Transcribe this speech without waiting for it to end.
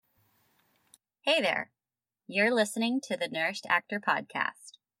Hey there, you're listening to the Nourished Actor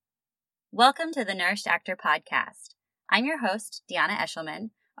Podcast. Welcome to the Nourished Actor Podcast. I'm your host, Dionna Eshelman,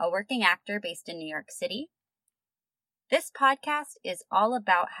 a working actor based in New York City. This podcast is all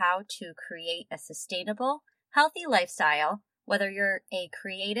about how to create a sustainable, healthy lifestyle, whether you're a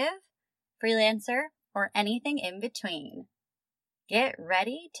creative, freelancer, or anything in between. Get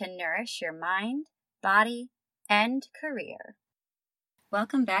ready to nourish your mind, body, and career.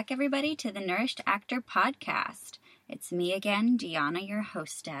 Welcome back, everybody, to the Nourished Actor Podcast. It's me again, Dionna, your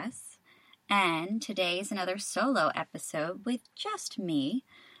hostess, and today is another solo episode with just me.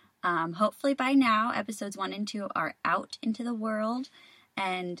 Hopefully by now, episodes 1 and 2 are out into the world,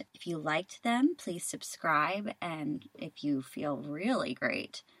 and if you liked them, please subscribe, and if you feel really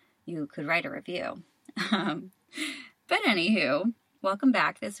great, you could write a review. But anywho, welcome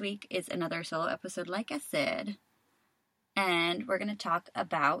back. This week is another solo episode, like I said. And we're going to talk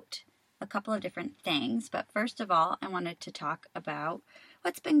about a couple of different things. But first of all, I wanted to talk about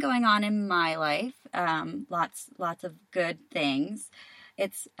what's been going on in my life. Lots of good things.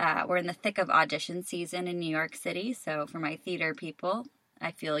 We're in the thick of audition season in New York City. So for my theater people,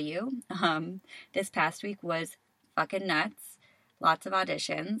 I feel you. This past week was fucking nuts. Lots of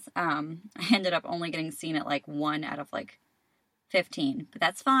auditions. I ended up only getting seen at like 1 out of like 15. But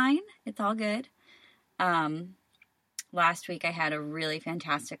that's fine. It's all good. Last week I had a really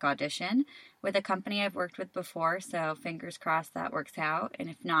fantastic audition with a company I've worked with before, so fingers crossed that works out, and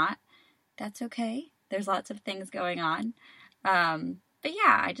if not, that's okay. There's lots of things going on. But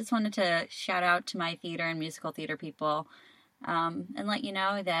yeah, I just wanted to shout out to my theater and musical theater people and let you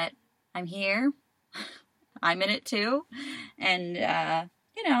know that I'm here. I'm in it too. And,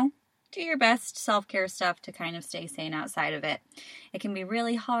 do your best self-care stuff to kind of stay sane outside of it. It can be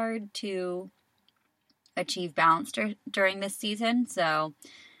really hard to achieve balance during this season,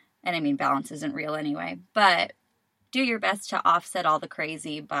 and I mean balance isn't real anyway, but do your best to offset all the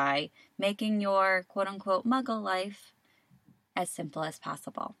crazy by making your quote-unquote muggle life as simple as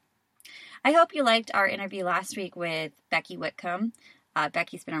possible. I hope you liked our interview last week with Becky Whitcomb.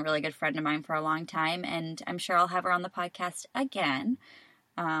 Becky's been a really good friend of mine for a long time, and I'm sure I'll have her on the podcast again.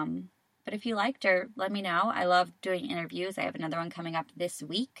 But if you liked her, let me know. I love doing interviews. I have another one coming up this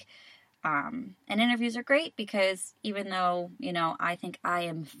week. And interviews are great because even though, I think I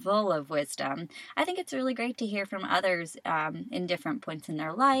am full of wisdom, I think it's really great to hear from others in different points in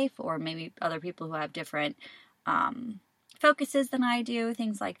their life, or maybe other people who have different focuses than I do,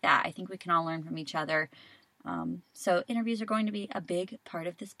 things like that. I think we can all learn from each other. So interviews are going to be a big part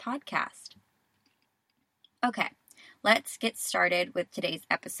of this podcast. Okay, let's get started with today's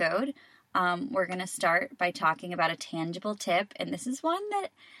episode. We're going to start by talking about a tangible tip, and this is one that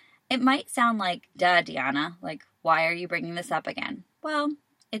it might sound like, duh, Dionna, like, why are you bringing this up again? Well,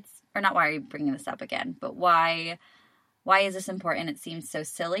 not why are you bringing this up again, but why is this important? It seems so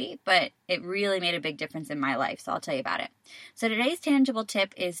silly, but it really made a big difference in my life, so I'll tell you about it. So today's tangible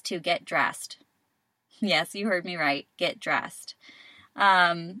tip is to get dressed. Yes, you heard me right, get dressed.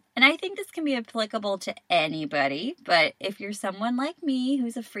 And I think this can be applicable to anybody, but if you're someone like me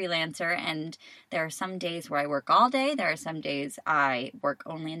who's a freelancer, and there are some days where I work all day, there are some days I work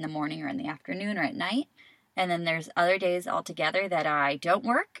only in the morning or in the afternoon or at night, and then there's other days altogether that I don't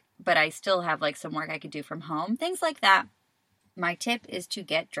work, but I still have like some work I could do from home, things like that. My tip is to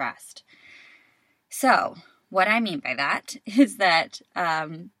get dressed. So what I mean by that is that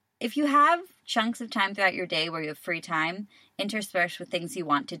if you have chunks of time throughout your day where you have free time, interspersed with things you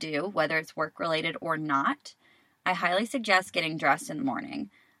want to do, whether it's work-related or not, I highly suggest getting dressed in the morning.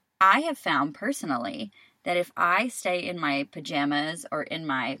 I have found personally that if I stay in my pajamas or in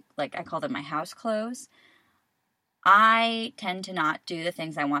my, I call them my house clothes, I tend to not do the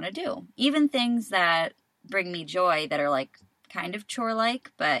things I want to do. Even things that bring me joy that are kind of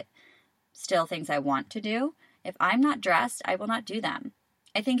chore-like, but still things I want to do. If I'm not dressed, I will not do them.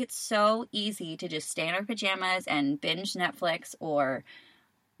 I think it's so easy to just stay in our pajamas and binge Netflix or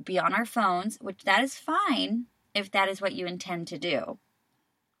be on our phones, which that is fine if that is what you intend to do.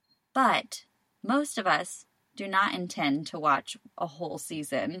 But most of us do not intend to watch a whole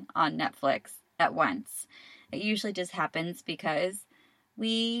season on Netflix at once. It usually just happens because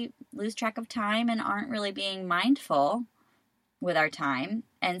we lose track of time and aren't really being mindful with our time.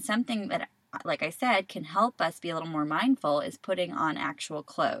 And something that, like I said, can help us be a little more mindful is putting on actual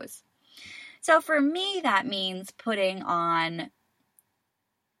clothes. So for me, that means putting on,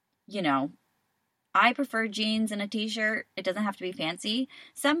 I prefer jeans and a t-shirt. It doesn't have to be fancy.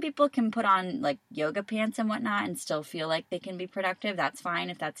 Some people can put on yoga pants and whatnot and still feel like they can be productive. That's fine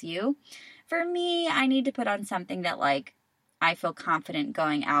if that's you. For me, I need to put on something that I feel confident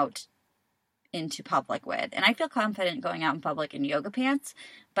going out into public with. And I feel confident going out in public in yoga pants,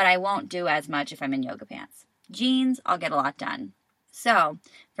 but I won't do as much if I'm in yoga pants. Jeans, I'll get a lot done. So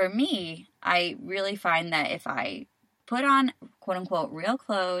for me, I really find that if I put on quote unquote real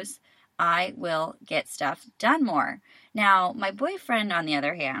clothes, I will get stuff done more. Now, my boyfriend, on the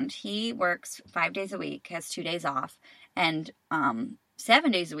other hand, he works 5 days a week, has 2 days off, and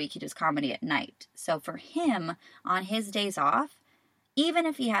 7 days a week he does comedy at night. So for him, on his days off, even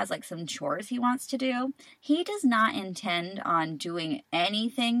if he has like some chores he wants to do, he does not intend on doing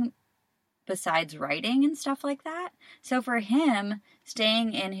anything besides writing and stuff like that. So for him,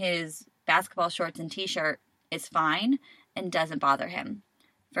 staying in his basketball shorts and t-shirt is fine and doesn't bother him.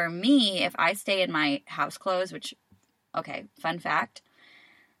 For me, if I stay in my house clothes, which, okay, fun fact,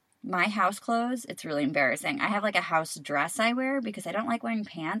 my house clothes, it's really embarrassing. I have like a house dress I wear because I don't like wearing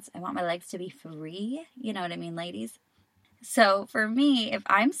pants. I want my legs to be free. You know what I mean, ladies? So for me, if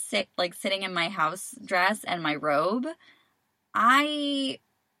I'm sitting in my house dress and my robe, I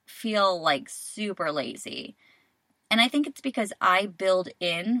feel like super lazy. And I think it's because I build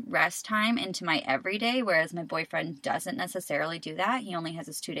in rest time into my everyday, whereas my boyfriend doesn't necessarily do that. He only has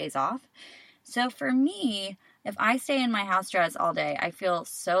his 2 days off. So for me, if I stay in my house dress all day, I feel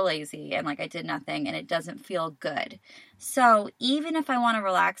so lazy and like I did nothing, and it doesn't feel good. So even if I want to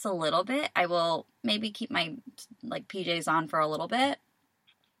relax a little bit, I will maybe keep my like PJs on for a little bit.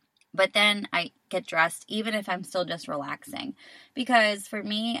 But then I get dressed even if I'm still just relaxing. Because for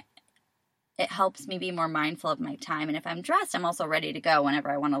me, it helps me be more mindful of my time. And if I'm dressed, I'm also ready to go whenever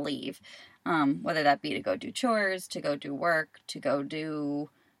I want to leave. Whether that be to go do chores, to go do work, to go do,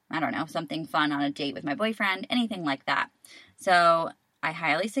 I don't know, something fun on a date with my boyfriend, anything like that. So I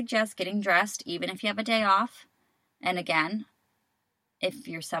highly suggest getting dressed even if you have a day off. And again, if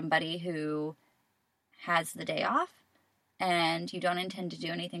you're somebody who has the day off and you don't intend to do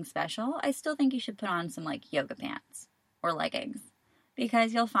anything special, I still think you should put on some like yoga pants or leggings.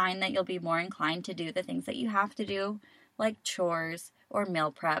 Because you'll find that you'll be more inclined to do the things that you have to do, like chores or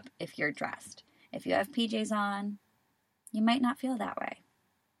meal prep if you're dressed. If you have PJs on, you might not feel that way.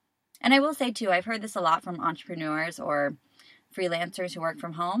 And I will say too, I've heard this a lot from entrepreneurs or freelancers who work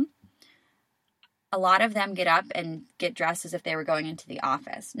from home. A lot of them get up and get dressed as if they were going into the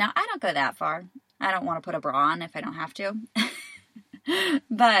office. Now, I don't go that far. I don't want to put a bra on if I don't have to.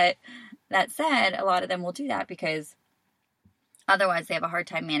 But that said, a lot of them will do that because otherwise, they have a hard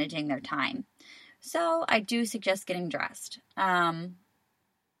time managing their time. So I do suggest getting dressed. I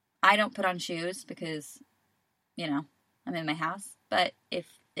don't put on shoes because, I'm in my house. But if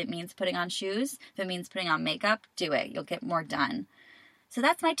it means putting on shoes, if it means putting on makeup, do it. You'll get more done. So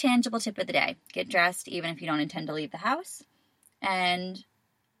that's my tangible tip of the day. Get dressed even if you don't intend to leave the house. And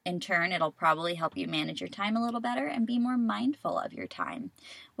in turn, it'll probably help you manage your time a little better and be more mindful of your time,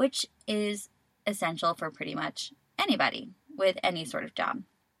 which is essential for pretty much anybody with any sort of job.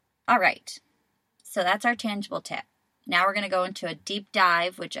 All right, so that's our tangible tip. Now we're going to go into a deep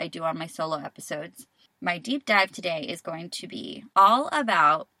dive, which I do on my solo episodes. My deep dive today is going to be all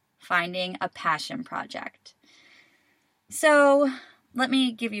about finding a passion project. So let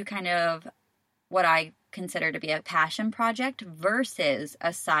me give you kind of what I consider to be a passion project versus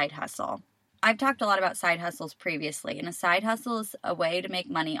a side hustle. I've talked a lot about side hustles previously, and a side hustle is a way to make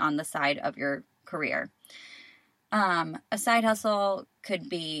money on the side of your career. A side hustle could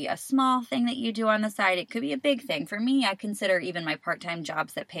be a small thing that you do on the side. It could be a big thing. For me, I consider even my part-time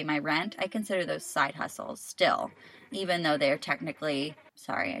jobs that pay my rent, I consider those side hustles still, even though they're technically,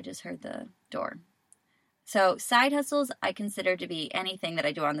 sorry, I just heard the door. So side hustles, I consider to be anything that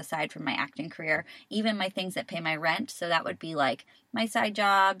I do on the side from my acting career, even my things that pay my rent. So that would be like my side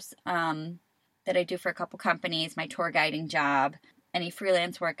jobs that I do for a couple companies, my tour guiding job, any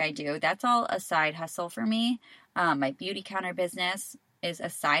freelance work I do. That's all a side hustle for me. My beauty counter business is a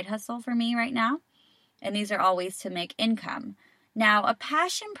side hustle for me right now. And these are all ways to make income. Now, a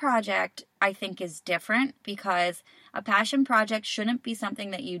passion project, I think, is different because a passion project shouldn't be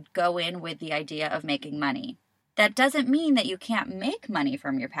something that you go in with the idea of making money. That doesn't mean that you can't make money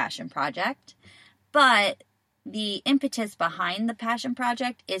from your passion project, but the impetus behind the passion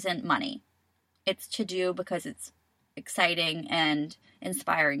project isn't money. It's to do because it's exciting and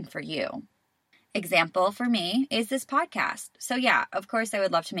inspiring for you. Example for me is this podcast. So yeah, of course I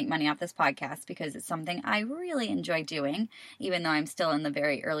would love to make money off this podcast because it's something I really enjoy doing, even though I'm still in the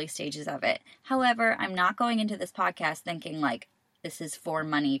very early stages of it. However, I'm not going into this podcast thinking like this is for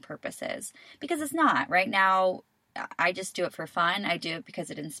money purposes because it's not. Right now, I just do it for fun. I do it because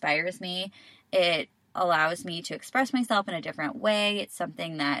it inspires me. It allows me to express myself in a different way. It's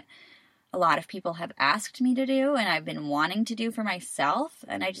something that a lot of people have asked me to do and I've been wanting to do for myself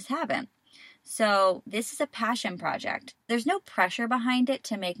and I just haven't. So this is a passion project. There's no pressure behind it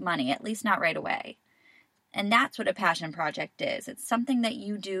to make money, at least not right away. And that's what a passion project is. It's something that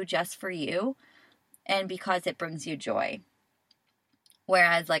you do just for you and because it brings you joy.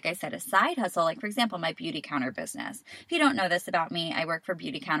 Whereas, like I said, a side hustle, like for example, my beauty counter business. If you don't know this about me, I work for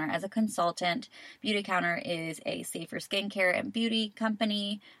Beauty Counter as a consultant. Beauty Counter is a safer skincare and beauty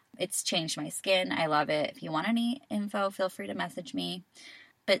company. It's changed my skin. I love it. If you want any info, feel free to message me.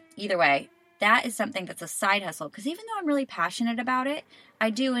 But either way, that is something that's a side hustle. Because even though I'm really passionate about it, I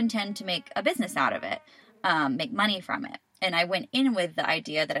do intend to make a business out of it, make money from it. And I went in with the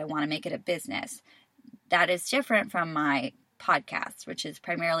idea that I want to make it a business. That is different from my podcast, which is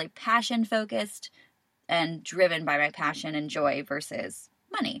primarily passion focused and driven by my passion and joy versus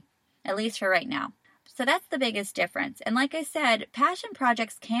money, at least for right now. So that's the biggest difference. And like I said, passion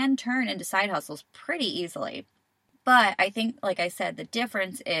projects can turn into side hustles pretty easily. But I think, like I said, the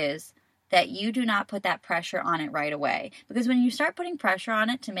difference is that you do not put that pressure on it right away. Because when you start putting pressure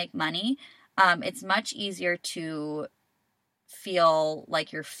on it to make money, it's much easier to feel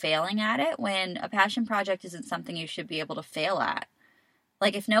like you're failing at it when a passion project isn't something you should be able to fail at.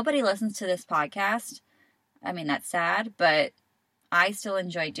 Like if nobody listens to this podcast, I mean, that's sad, but I still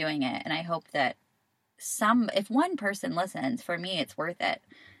enjoy doing it. And I hope that if one person listens, for me, it's worth it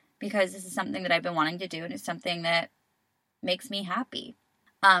because this is something that I've been wanting to do and it's something that makes me happy.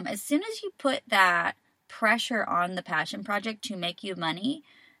 As soon as you put that pressure on the passion project to make you money,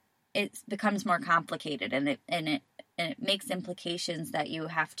 it becomes more complicated and it makes implications that you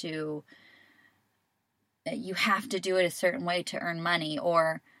have to do it a certain way to earn money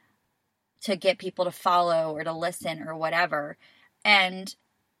or to get people to follow or to listen or whatever. And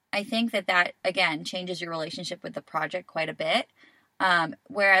I think that again changes your relationship with the project quite a bit.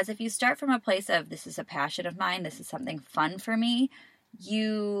 Whereas if you start from a place of this is a passion of mine, this is something fun for me,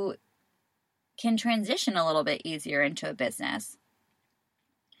 you can transition a little bit easier into a business.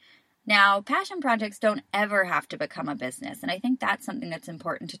 Now, passion projects don't ever have to become a business, and I think that's something that's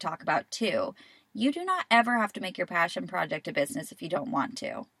important to talk about too. You do not ever have to make your passion project a business if you don't want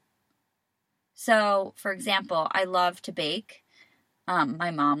to. So, for example, I love to bake.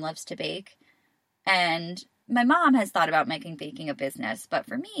 My mom loves to bake, and my mom has thought about making baking a business, but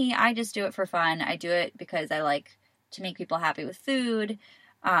for me, I just do it for fun. I do it because I like to make people happy with food.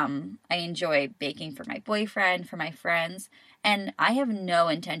 I enjoy baking for my boyfriend, for my friends, and I have no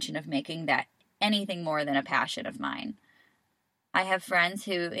intention of making that anything more than a passion of mine. I have friends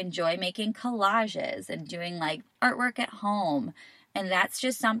who enjoy making collages and doing like artwork at home, and that's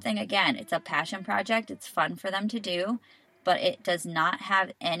just something, again, it's a passion project. It's fun for them to do, but it does not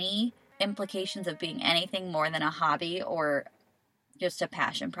have any implications of being anything more than a hobby or just a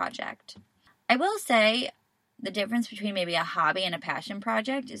passion project. I will say the difference between maybe a hobby and a passion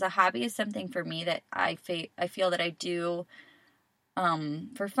project is a hobby is something for me that I feel that I do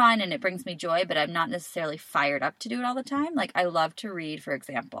for fun and it brings me joy, but I'm not necessarily fired up to do it all the time. Like I love to read, for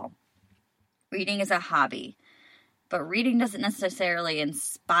example. Reading is a hobby, but reading doesn't necessarily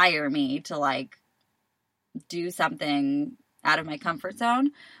inspire me to like do something out of my comfort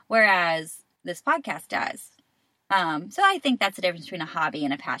zone, whereas this podcast does. So I think that's the difference between a hobby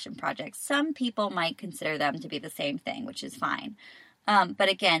and a passion project. Some people might consider them to be the same thing, which is fine. But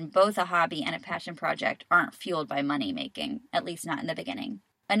again, both a hobby and a passion project aren't fueled by money making, at least not in the beginning.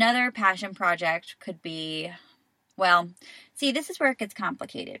 Another passion project could be, well, see, this is where it gets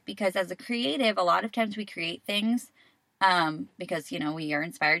complicated because as a creative, a lot of times we create things because, we are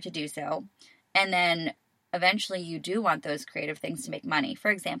inspired to do so. And then eventually you do want those creative things to make money.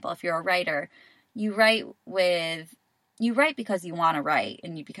 For example, if you're a writer, you write because you want to write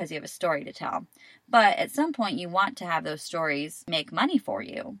and because you have a story to tell. But at some point you want to have those stories make money for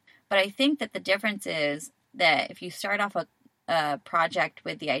you. But I think that the difference is that if you start off a project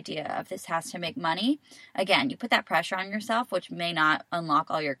with the idea of this has to make money, again, you put that pressure on yourself, which may not unlock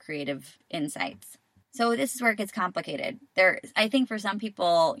all your creative insights. So this is where it gets complicated. I think for some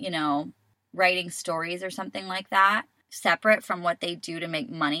people, writing stories or something like that, separate from what they do to make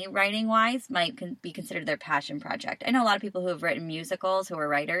money writing wise, might be considered their passion project. I know a lot of people who have written musicals who are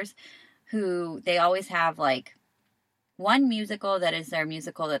writers who they always have like one musical that is their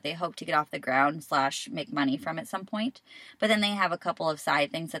musical that they hope to get off the ground / make money from at some point. But then they have a couple of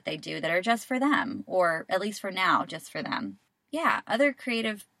side things that they do that are just for them, or at least for now, just for them. Yeah, other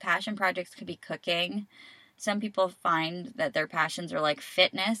creative passion projects could be cooking. Some people find that their passions are like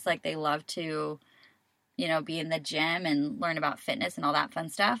fitness, like they love to be in the gym and learn about fitness and all that fun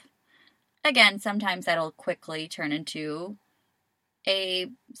stuff. Again, sometimes that'll quickly turn into a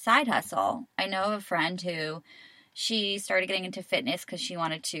side hustle. I know of a friend who she started getting into fitness because she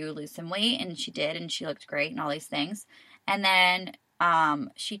wanted to lose some weight, and she did, and she looked great and all these things. And then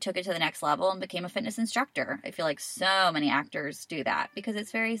she took it to the next level and became a fitness instructor. I feel like so many actors do that because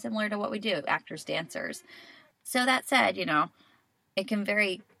it's very similar to what we do, actors, dancers. So that said, it can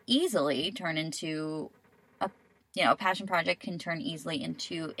very easily turn into a passion project can turn easily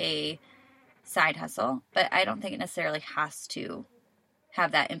into a side hustle, but I don't think it necessarily has to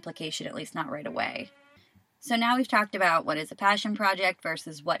have that implication, at least not right away. So now we've talked about what is a passion project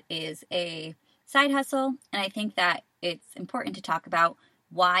versus what is a side hustle, and I think that it's important to talk about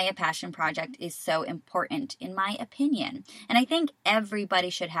why a passion project is so important, in my opinion. And I think everybody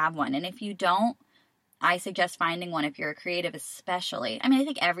should have one, and if you don't, I suggest finding one if you're a creative especially. I mean, I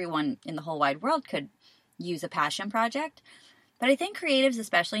think everyone in the whole wide world could use a passion project, but I think creatives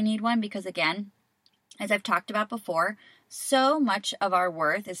especially need one because, again, as I've talked about before, so much of our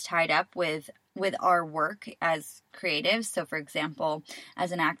worth is tied up with our work as creatives. So, for example,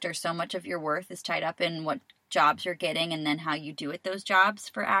 as an actor, so much of your worth is tied up in what jobs you're getting and then how you do at those jobs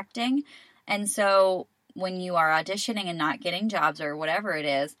for acting. And so when you are auditioning and not getting jobs or whatever it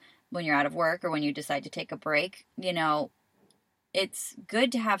is, when you're out of work or when you decide to take a break, it's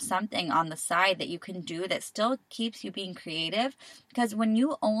good to have something on the side that you can do that still keeps you being creative. Because when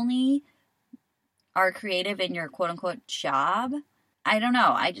you only are creative in your quote-unquote job, I don't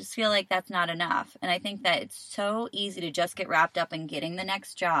know, I just feel like that's not enough. And I think that it's so easy to just get wrapped up in getting the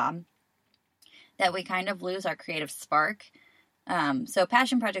next job that we kind of lose our creative spark. So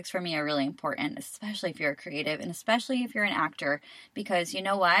passion projects for me are really important, especially if you're a creative and especially if you're an actor, because you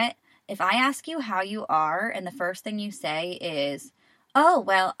know what? If I ask you how you are and the first thing you say is, oh,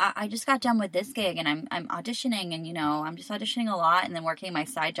 well, I just got done with this gig and I'm auditioning and, I'm just auditioning a lot and then working my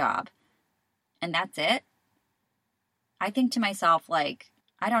side job and that's it, I think to myself, like,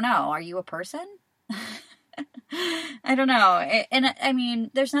 I don't know, are you a person? I don't know. And I mean,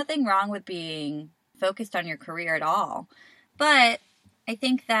 there's nothing wrong with being focused on your career at all. But I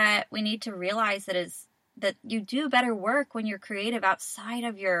think that we need to realize that you do better work when you're creative outside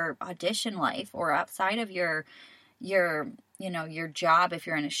of your audition life or outside of your job if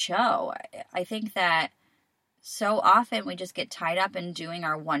you're in a show. I think that so often we just get tied up in doing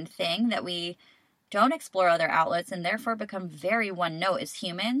our one thing that we don't explore other outlets and therefore become very one note as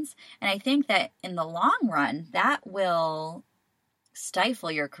humans. And I think that in the long run, that will stifle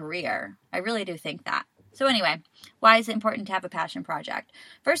your career. I really do think that. So anyway, why is it important to have a passion project?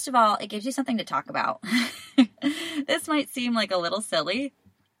 First of all, it gives you something to talk about. This might seem like a little silly,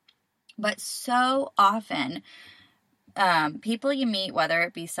 but so often people you meet, whether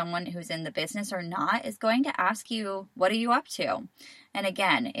it be someone who's in the business or not, is going to ask you, what are you up to? And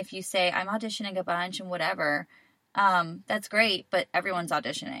again, if you say, I'm auditioning a bunch and whatever, that's great, but everyone's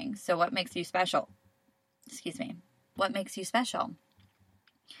auditioning. So what makes you special? What makes you special?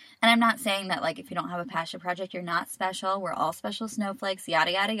 And I'm not saying that, like, if you don't have a passion project, you're not special. We're all special snowflakes,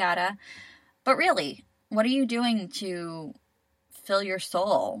 yada, yada, yada. But really, what are you doing to fill your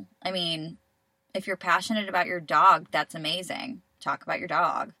soul? I mean, if you're passionate about your dog, that's amazing. Talk about your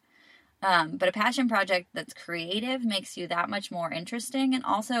dog. But a passion project that's creative makes you that much more interesting. And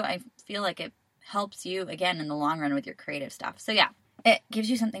also, I feel like it helps you, again, in the long run with your creative stuff. So yeah, it gives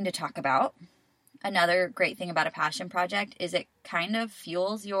you something to talk about. Another great thing about a passion project is it kind of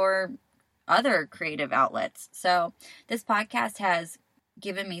fuels your other creative outlets. So this podcast has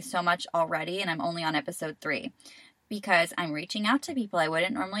given me so much already, and I'm only on episode 3 because I'm reaching out to people I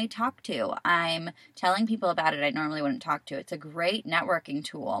wouldn't normally talk to. I'm telling people about it I normally wouldn't talk to. It's a great networking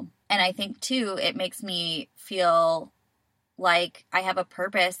tool. And I think, too, it makes me feel like I have a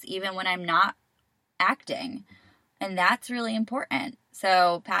purpose even when I'm not acting. And that's really important.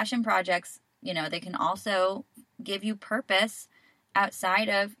 So passion projects, they can also give you purpose outside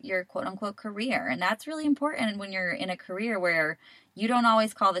of your quote-unquote career. And that's really important when you're in a career where you don't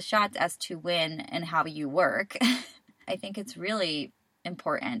always call the shots as to when and how you work. I think it's really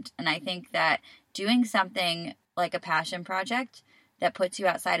important. And I think that doing something like a passion project that puts you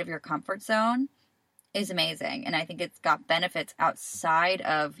outside of your comfort zone is amazing. And I think it's got benefits outside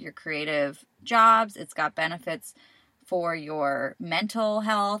of your creative jobs. It's got benefits for your mental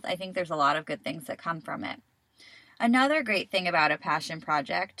health. I think there's a lot of good things that come from it. Another great thing about a passion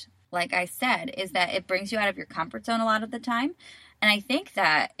project, like I said, is that it brings you out of your comfort zone a lot of the time. And I think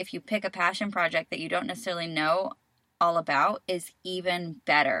that if you pick a passion project that you don't necessarily know all about is even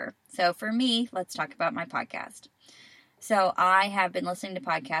better. So for me, let's talk about my podcast. So I have been listening to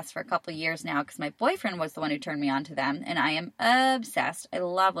podcasts for a couple of years now because my boyfriend was the one who turned me on to them. And I am obsessed. I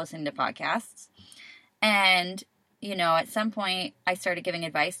love listening to podcasts. And at some point I started giving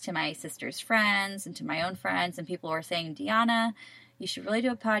advice to my sister's friends and to my own friends, and people were saying, Dionna, you should really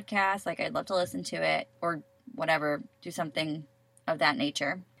do a podcast. Like, I'd love to listen to it, or whatever, do something of that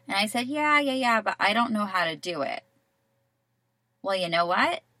nature. And I said, yeah, but I don't know how to do it. Well, you know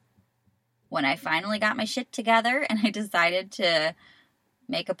what? When I finally got my shit together and I decided to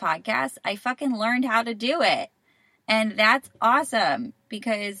make a podcast, I fucking learned how to do it. And that's awesome,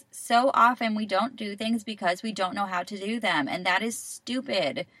 because so often we don't do things because we don't know how to do them. And that is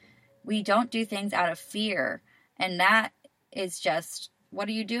stupid. We don't do things out of fear. And that is just, what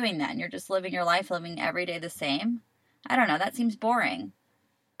are you doing then? You're just living your life, living every day the same? I don't know. That seems boring.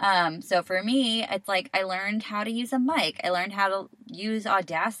 So for me, it's like I learned how to use a mic. I learned how to use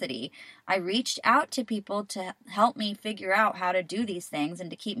Audacity. I reached out to people to help me figure out how to do these things and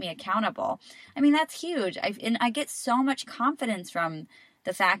to keep me accountable. I mean, that's huge. I get so much confidence from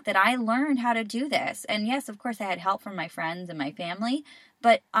the fact that I learned how to do this. And yes, of course, I had help from my friends and my family,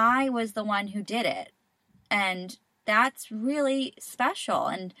 but I was the one who did it. And that's really special.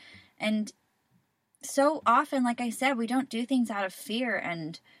 And so often, like I said, we don't do things out of fear,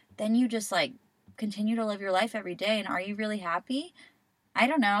 and then you just like continue to live your life every day. And are you really happy? I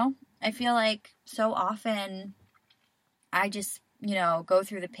don't know. I feel like so often I just, go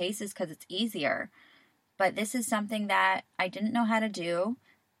through the paces because it's easier. But this is something that I didn't know how to do,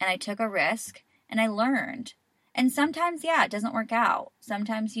 and I took a risk and I learned. And sometimes, it doesn't work out.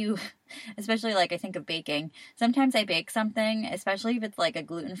 Sometimes especially like I think of baking, sometimes I bake something, especially if it's like a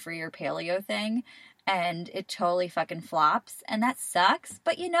gluten-free or paleo thing, and it totally fucking flops, and that sucks.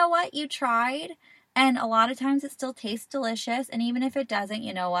 But you know what? You tried, and a lot of times it still tastes delicious, and even if it doesn't,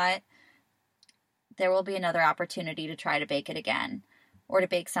 you know what? There will be another opportunity to try to bake it again, or to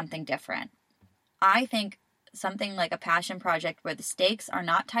bake something different. I think something like a passion project where the stakes are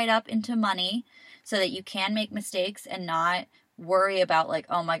not tied up into money, so that you can make mistakes and not worry about like,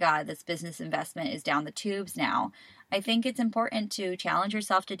 oh my God, this business investment is down the tubes now. I think it's important to challenge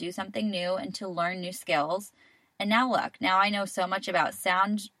yourself to do something new and to learn new skills. And now look, now I know so much about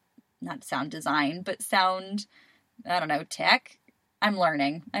not sound design, but sound, tech. I'm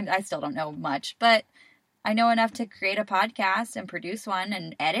learning. I still don't know much, but I know enough to create a podcast and produce one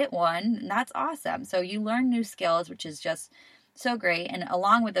and edit one, and that's awesome. So you learn new skills, which is just so great. And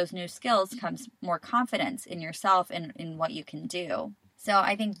along with those new skills comes more confidence in yourself and in what you can do. So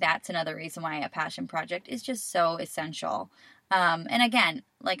I think that's another reason why a passion project is just so essential. And again,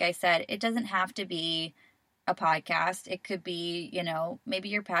 like I said, it doesn't have to be a podcast. It could be, maybe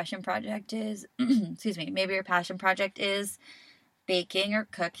your passion project is, maybe your passion project is baking or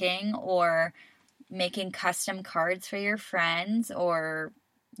cooking, or making custom cards for your friends, or,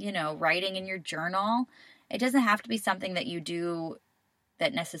 writing in your journal. It doesn't have to be something that you do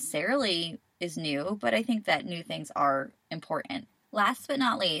that necessarily is new, but I think that new things are important. Last but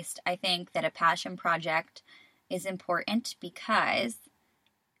not least, I think that a passion project is important because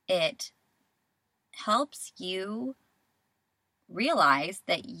it helps you realize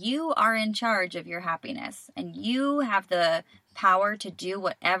that you are in charge of your happiness and you have the power to do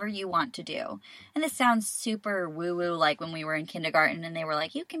whatever you want to do. And this sounds super woo-woo, like when we were in kindergarten and they were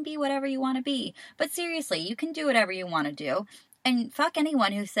like, you can be whatever you want to be. But seriously, you can do whatever you want to do. And fuck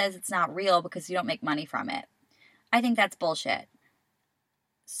anyone who says it's not real because you don't make money from it. I think that's bullshit.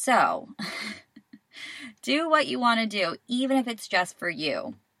 So, do what you want to do, even if it's just for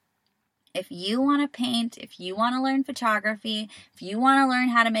you. If you want to paint, if you want to learn photography, if you want to learn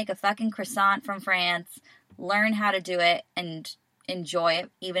how to make a fucking croissant from France, learn how to do it and enjoy it,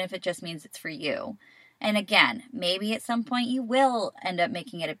 even if it just means it's for you. And again, maybe at some point you will end up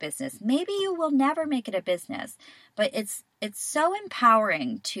making it a business. Maybe you will never make it a business. But it's so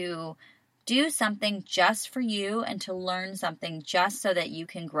empowering to do something just for you and to learn something just so that you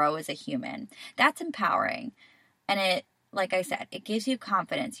can grow as a human. That's empowering. And it, like I said, it gives you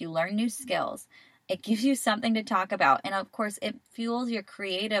confidence. You learn new skills. It gives you something to talk about. And of course, it fuels your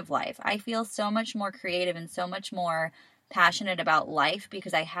creative life. I feel so much more creative and so much more passionate about life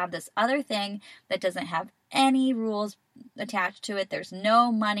because I have this other thing that doesn't have any rules attached to it. There's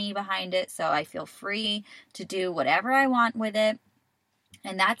no money behind it. So I feel free to do whatever I want with it.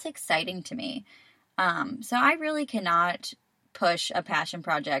 And that's exciting to me. So I really cannot push a passion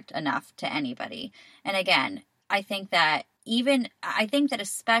project enough to anybody. And again, I think that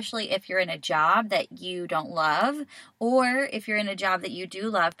especially if you're in a job that you don't love, or if you're in a job that you do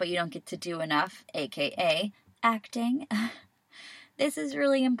love but you don't get to do enough, aka acting, this is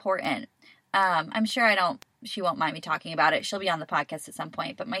really important. I'm sure I don't she won't mind me talking about it. She'll be on the podcast at some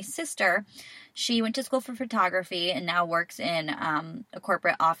point. But my sister, she went to school for photography and now works in a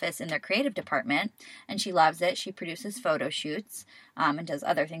corporate office in their creative department. And she loves it. She produces photo shoots and does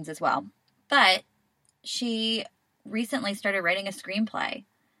other things as well. But she recently started writing a screenplay.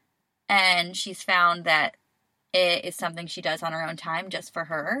 And she's found that it is something she does on her own time just for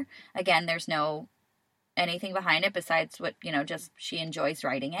her. Again, there's no anything behind it besides what, just she enjoys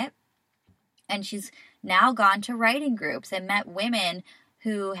writing it. And she's now gone to writing groups and met women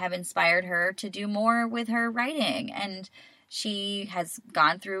who have inspired her to do more with her writing. And she has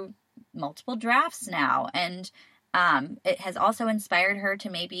gone through multiple drafts now. And it has also inspired her to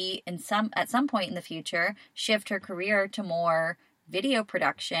maybe at some point in the future shift her career to more video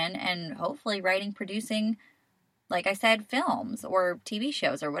production and hopefully writing, producing, like I said, films or TV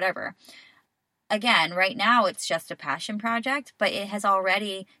shows or whatever. Again, right now it's just a passion project, but it has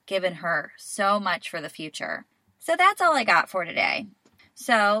already given her so much for the future. So that's all I got for today.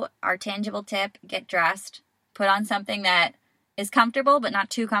 So our tangible tip, get dressed, put on something that is comfortable but not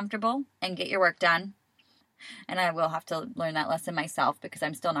too comfortable, and get your work done. And I will have to learn that lesson myself because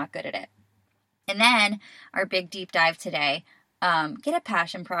I'm still not good at it. And then our big deep dive today, get a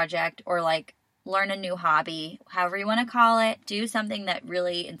passion project or learn a new hobby, however you want to call it. Do something that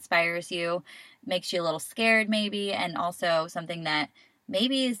really inspires you, makes you a little scared maybe, and also something that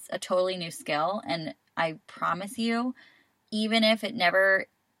maybe is a totally new skill. And I promise you, even if it never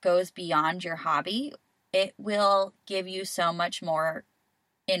goes beyond your hobby, it will give you so much more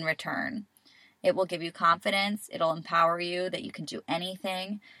in return. It will give you confidence. It'll empower you that you can do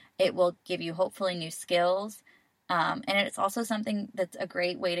anything. It will give you hopefully new skills. And it's also something that's a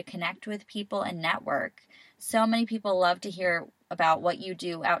great way to connect with people and network. So many people love to hear about what you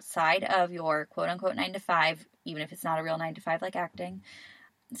do outside of your quote-unquote 9-to-5, even if it's not a real 9-to-5 like acting.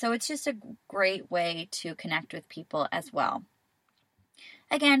 So it's just a great way to connect with people as well.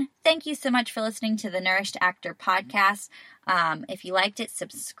 Again, thank you so much for listening to the Nourished Actor podcast. If you liked it,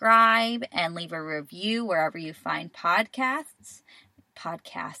 subscribe and leave a review wherever you find podcasts.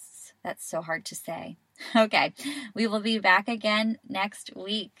 Podcasts, that's so hard to say. Okay, we will be back again next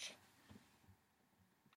week.